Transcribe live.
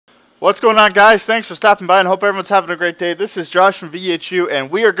What's going on, guys? Thanks for stopping by and hope everyone's having a great day. This is Josh from VHU,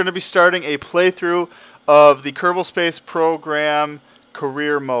 and we are going to be starting a playthrough of the Kerbal Space Program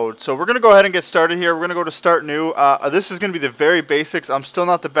career mode. So we're going to go ahead and get started here. We're going to go to start new. This is going to be the very basics. I'm still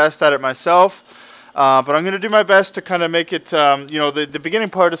not the best at it myself, but I'm going to do my best to kind of make it, the beginning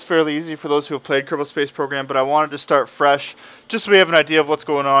part is fairly easy for those who have played Kerbal Space Program, but I wanted to start fresh just so we have an idea of what's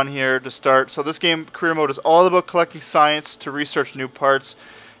going on here to start. So this game, career mode, is all about collecting science to research new parts.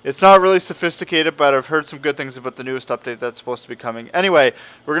 It's not really sophisticated, but I've heard some good things about the newest update that's supposed to be coming. Anyway,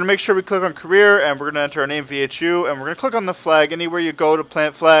 we're going to make sure we click on career, and we're going to enter our name VHU, and we're going to click on the flag. Anywhere you go to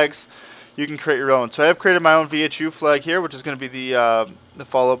plant flags, you can create your own. So I have created my own VHU flag here, which is going to be the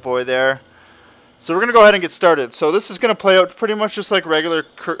Fallout Boy there. So we're going to go ahead and get started. So this is going to play out pretty much just like regular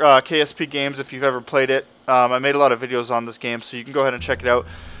KSP games if you've ever played it. I made a lot of videos on this game, so you can go ahead and check it out.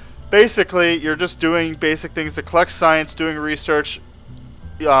 Basically, you're just doing basic things to collect science, doing research.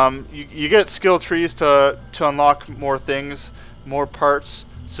 You get skill trees to unlock more things, more parts,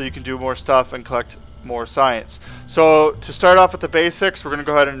 so you can do more stuff and collect more science. So to start off with the basics, we're going to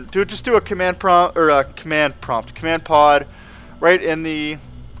go ahead and do a command prompt or a command pod right in the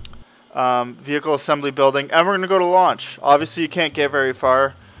vehicle assembly building, and we're going to go to launch. Obviously, you can't get very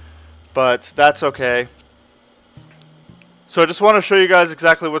far, but that's okay. So I just want to show you guys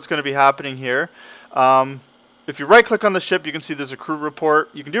exactly what's going to be happening here. If you right click on the ship, you can see there's a crew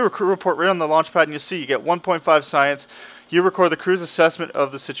report. You can do a crew report right on the launch pad, and you'll see you get 1.5 science. You record the crew's assessment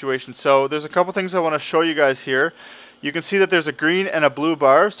of the situation. So there's a couple things I want to show you guys here. You can see that there's a green and a blue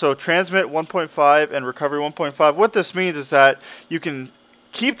bar. So transmit 1.5 and recovery 1.5. What this means is that you can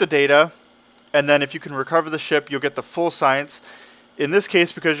keep the data, and then if you can recover the ship, you'll get the full science. In this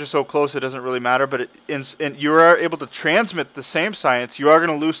case, because you're so close, it doesn't really matter, but you are able to transmit the same science. You are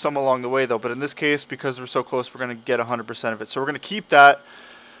going to lose some along the way, though, but in this case, because we're so close, we're going to get 100% of it. So we're going to keep that.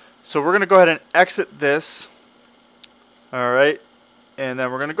 So we're going to go ahead and exit this. All right. And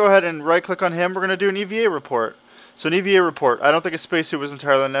then we're going to go ahead and right-click on him. We're going to do an EVA report. So an EVA report, I don't think a spacesuit was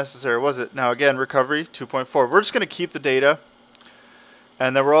entirely necessary, was it? Now, again, recovery 2.4. We're just going to keep the data.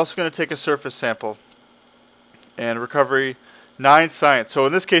 And then we're also going to take a surface sample. And recovery 9 science. So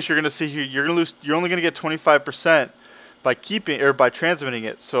in this case, you're going to see here you're only going to get 25% by keeping or by transmitting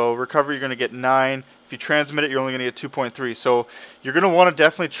it. So recovery, you're going to get 9. If you transmit it, you're only going to get 2.3. So you're going to want to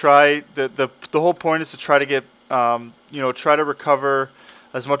definitely try. The whole point is to try to get try to recover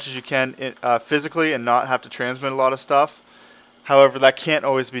as much as you can physically and not have to transmit a lot of stuff. However, that can't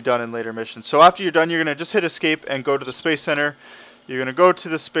always be done in later missions. So after you're done, you're going to just hit escape and go to the Space Center. You're going to go to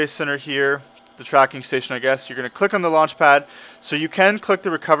the Space Center here, the tracking station, I guess. You're going to click on the launch pad. So you can click the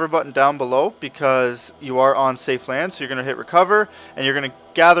recover button down below because you are on safe land. So you're going to hit recover, and you're going to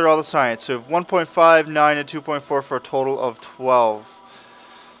gather all the science. So you have 1.5, 9, and 2.4 for a total of 12.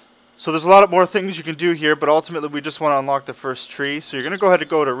 So there's a lot more things you can do here, but ultimately we just want to unlock the first tree. So you're going to go ahead and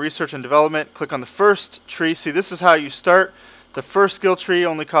go to research and development, click on the first tree. See, this is how you start. The first skill tree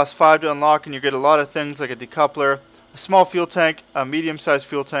only costs 5 to unlock, and you get a lot of things like a decoupler, a small fuel tank, a medium-sized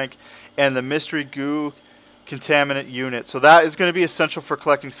fuel tank, and the mystery goo contaminant unit. So that is going to be essential for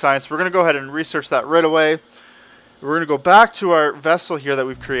collecting science. We're going to go ahead and research that right away. We're going to go back to our vessel here that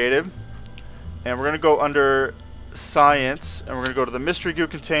we've created, and we're going to go under science, and we're going to go to the mystery goo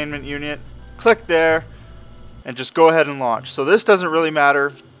containment unit, click there, and just go ahead and launch. So this doesn't really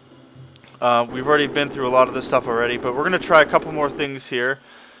matter. We've already been through a lot of this stuff already, but we're going to try a couple more things here.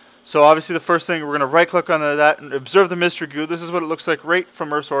 So obviously the first thing, we're going to right click on that and observe the mystery goo. This is what it looks like right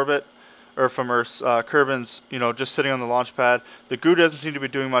from Earth's orbit, or from Earth's Kerbin's, just sitting on the launch pad. The goo doesn't seem to be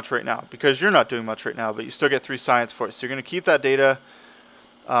doing much right now because you're not doing much right now, but you still get 3 science for it. So you're going to keep that data.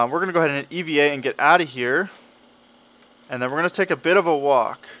 We're going to go ahead and hit EVA and get out of here. And then we're going to take a bit of a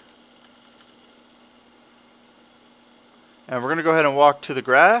walk. And we're going to go ahead and walk to the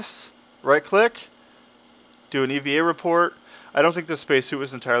grass, right click, do an EVA report. I don't think the spacesuit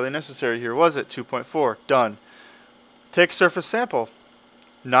was entirely necessary here, was it? 2.4, done. Take surface sample.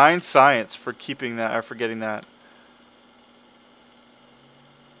 9 science for keeping that, or for getting that.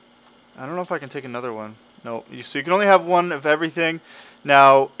 I don't know if I can take another one. No, so you can only have 1 of everything.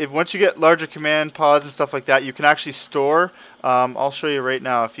 Now, once you get larger command pods and stuff like that, you can actually store. I'll show you right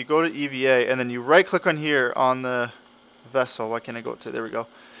now. If you go to EVA and then you right click on here on the vessel, why can't I go to, there we go.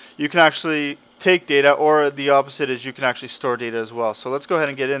 You can actually take data, or the opposite is you can actually store data as well. So let's go ahead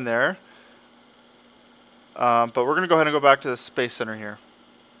and get in there. But we're going to go ahead and go back to the Space Center here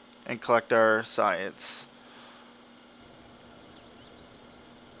and collect our science.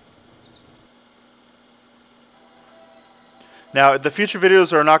 Now, the future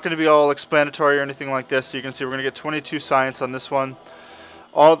videos are not going to be all explanatory or anything like this. So you can see we're going to get 22 science on this one.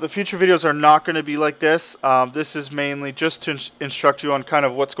 All the future videos are not going to be like this. This is mainly just to instruct you on kind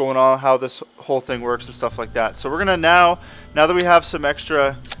of what's going on, how this whole thing works and stuff like that. So we're going to now that we have some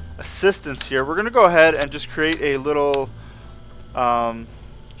extra assistance here, we're going to go ahead and just create a little,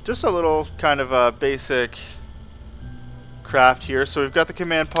 just a little kind of a basic craft here. So we've got the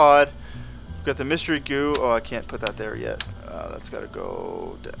command pod, we've got the mystery goo. Oh, I can't put that there yet. That's got to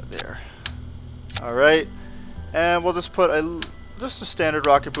go there. All right, and we'll just put just a standard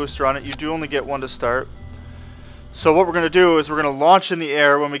rocket booster on it. You do only get one to start. So what we're going to do is we're going to launch in the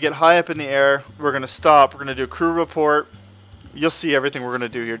air. When we get high up in the air, we're going to stop. We're going to do a crew report. You'll see everything we're going to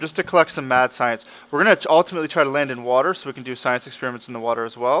do here just to collect some mad science. We're going to ultimately try to land in water so we can do science experiments in the water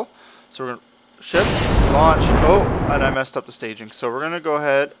as well. So we're going to ship, launch. Oh, and I messed up the staging. So we're going to go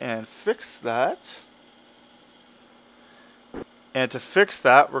ahead and fix that. And to fix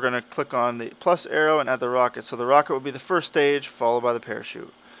that, we're going to click on the plus arrow and add the rocket. So the rocket will be the first stage, followed by the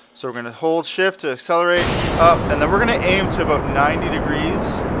parachute. So we're going to hold shift to accelerate up, and then we're going to aim to about 90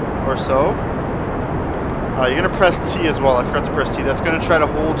 degrees or so. You're going to press T as well. I forgot to press T. That's going to try to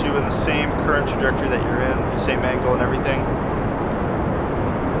hold you in the same current trajectory that you're in, same angle and everything.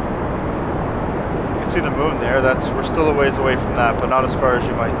 You can see the moon there. We're still a ways away from that, but not as far as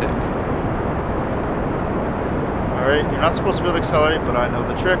you might think. Alright, you're not supposed to be able to accelerate, but I know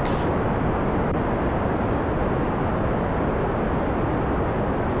the trick.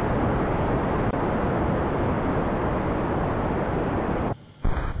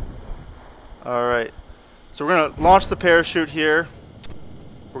 Alright, so we're going to launch the parachute here.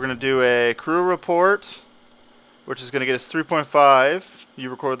 We're going to do a crew report, which is going to get us 3.5.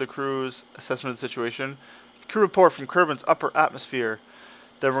 You record the crew's assessment of the situation. Crew report from Kerbin's upper atmosphere.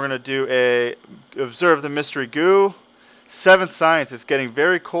 Then we're going to do observe the mystery goo. 7 science. It's getting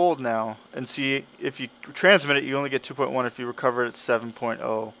very cold now. And see, if you transmit it, you only get 2.1. If you recover it, it's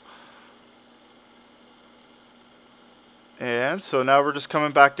 7.0. And so now we're just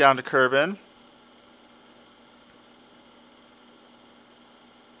coming back down to Kerbin.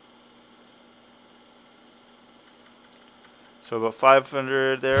 So about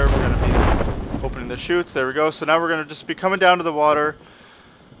 500 there. We're going to be opening the chutes. There we go. So now we're going to just be coming down to the water.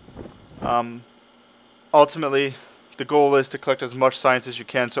 Ultimately, the goal is to collect as much science as you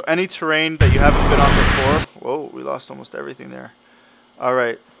can. So any terrain that you haven't been on before. Whoa, we lost almost everything there. All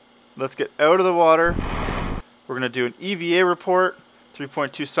right, let's get out of the water. We're going to do an EVA report,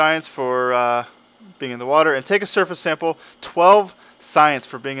 3.2 science for being in the water, and take a surface sample, 12 science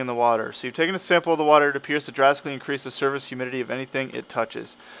for being in the water. So you've taken a sample of the water. It appears to drastically increase the surface humidity of anything it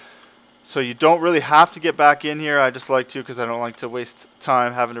touches. So you don't really have to get back in here. I just like to because I don't like to waste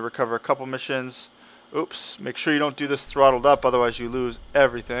time having to recover a couple missions. Oops, make sure you don't do this throttled up, otherwise you lose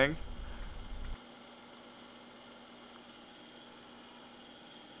everything.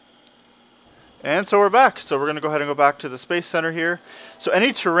 And so we're back. So we're going to go ahead and go back to the Space Center here. So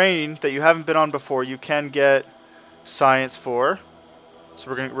any terrain that you haven't been on before, you can get science for. So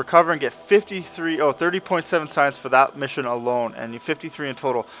we're going to recover and get 30.7 science for that mission alone, and 53 in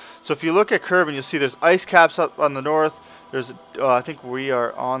total. So if you look at Kerbin, you'll see there's ice caps up on the north. There's, I think we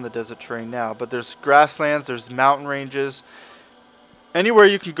are on the desert terrain now, but there's grasslands, there's mountain ranges. Anywhere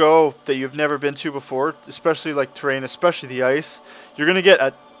you can go that you've never been to before, especially like terrain, especially the ice, you're going to get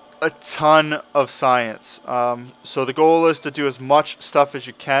a ton of science. So the goal is to do as much stuff as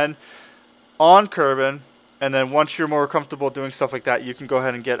you can on Kerbin. And then once you're more comfortable doing stuff like that, you can go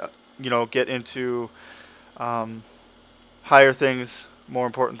ahead and get into higher things, more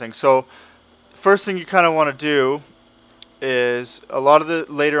important things. So first thing you kind of want to do is a lot of the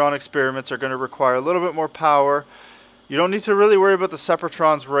later on experiments are going to require a little bit more power. You don't need to really worry about the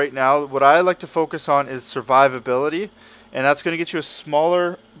Separatrons right now. What I like to focus on is survivability, and that's going to get you a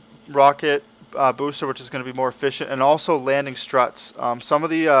smaller rocket booster, which is going to be more efficient, and also landing struts. Some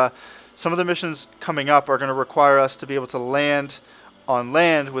of the missions coming up are going to require us to be able to land on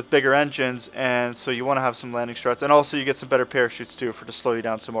land with bigger engines, and so you want to have some landing struts, and also you get some better parachutes too to slow you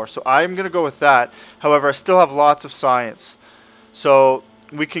down some more. So I'm going to go with that. However, I still have lots of science, so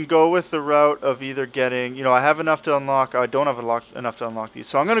we can go with the route of either getting, I have enough to unlock. I don't have enough to unlock these,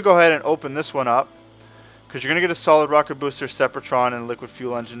 so I'm going to go ahead and open this one up, because you're going to get a solid rocket booster, Sepratron, and liquid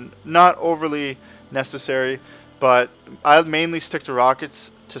fuel engine. Not overly necessary, but I mainly stick to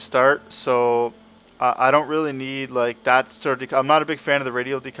rockets to start, so I don't really need like that sort of I'm not a big fan of the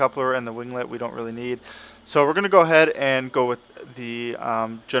radial decoupler and the winglet. We don't really need. So we're going to go ahead and go with the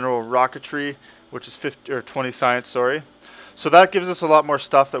general rocketry, which is 50 or 20 science, sorry. So that gives us a lot more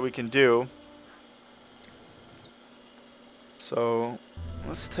stuff that we can do. So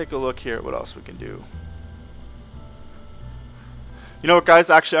let's take a look here at what else we can do. You know what, guys?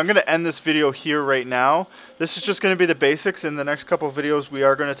 Actually, I'm going to end this video here right now. This is just going to be the basics. In the next couple of videos, we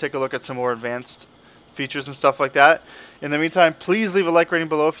are going to take a look at some more advanced features and stuff like that. In the meantime, please leave a like rating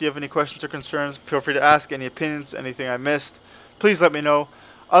below if you have any questions or concerns. Feel free to ask any opinions, anything I missed. Please let me know.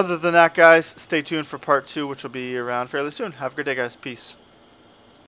 Other than that, guys, stay tuned for part 2, which will be around fairly soon. Have a good day, guys. Peace.